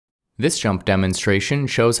This jump demonstration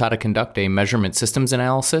shows how to conduct a measurement systems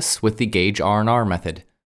analysis with the gauge R&R method.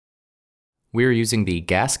 We are using the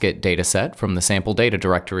gasket dataset from the sample data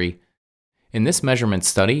directory. In this measurement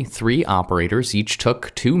study, 3 operators each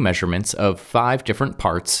took 2 measurements of 5 different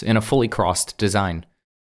parts in a fully crossed design.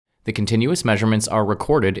 The continuous measurements are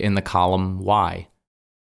recorded in the column Y.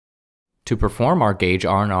 To perform our gauge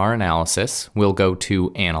R&R analysis, we'll go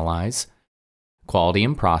to Analyze, Quality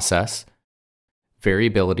and Process,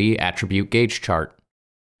 Variability Attribute Gauge Chart.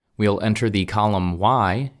 We'll enter the column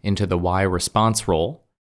Y into the Y response role,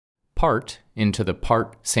 Part into the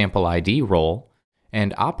Part Sample ID role,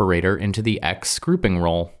 and Operator into the X grouping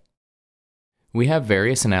role. We have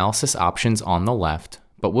various analysis options on the left,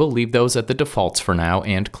 but we'll leave those at the defaults for now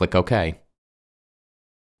and click OK.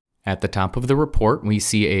 At the top of the report, we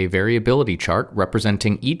see a variability chart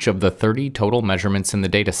representing each of the 30 total measurements in the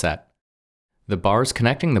dataset. The bars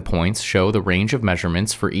connecting the points show the range of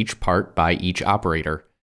measurements for each part by each operator.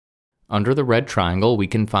 Under the red triangle, we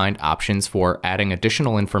can find options for adding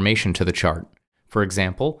additional information to the chart. For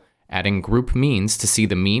example, adding group means to see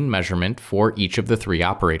the mean measurement for each of the 3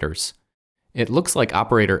 operators. It looks like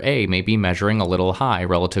operator A may be measuring a little high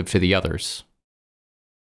relative to the others.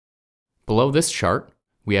 Below this chart,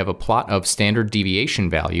 we have a plot of standard deviation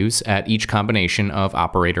values at each combination of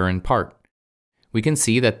operator and part. We can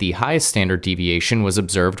see that the highest standard deviation was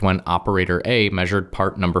observed when operator A measured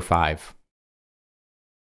part number 5.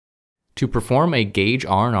 To perform a gauge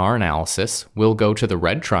R&R analysis, we'll go to the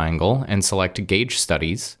red triangle and select Gauge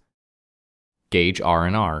Studies, Gauge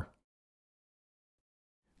R&R.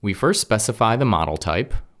 We first specify the model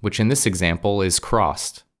type, which in this example is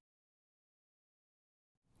crossed.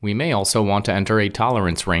 We may also want to enter a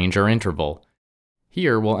tolerance range or interval.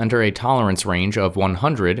 Here we'll enter a tolerance range of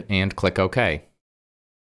 100 and click OK.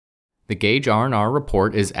 The gauge R&R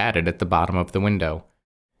report is added at the bottom of the window.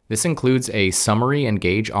 This includes a Summary and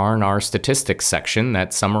Gauge R&R Statistics section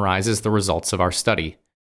that summarizes the results of our study.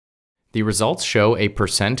 The results show a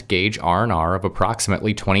 % gauge R&R of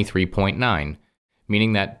approximately 23.9,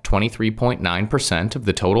 meaning that 23.9% of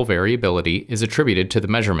the total variability is attributed to the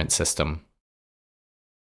measurement system.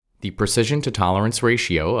 The precision to tolerance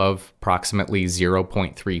ratio of approximately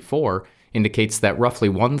 0.34 indicates that roughly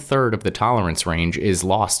 1/3 of the tolerance range is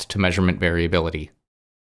lost to measurement variability.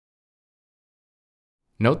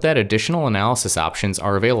 Note that additional analysis options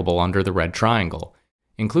are available under the red triangle,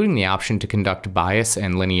 including the option to conduct bias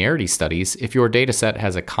and linearity studies if your dataset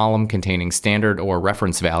has a column containing standard or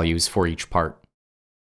reference values for each part.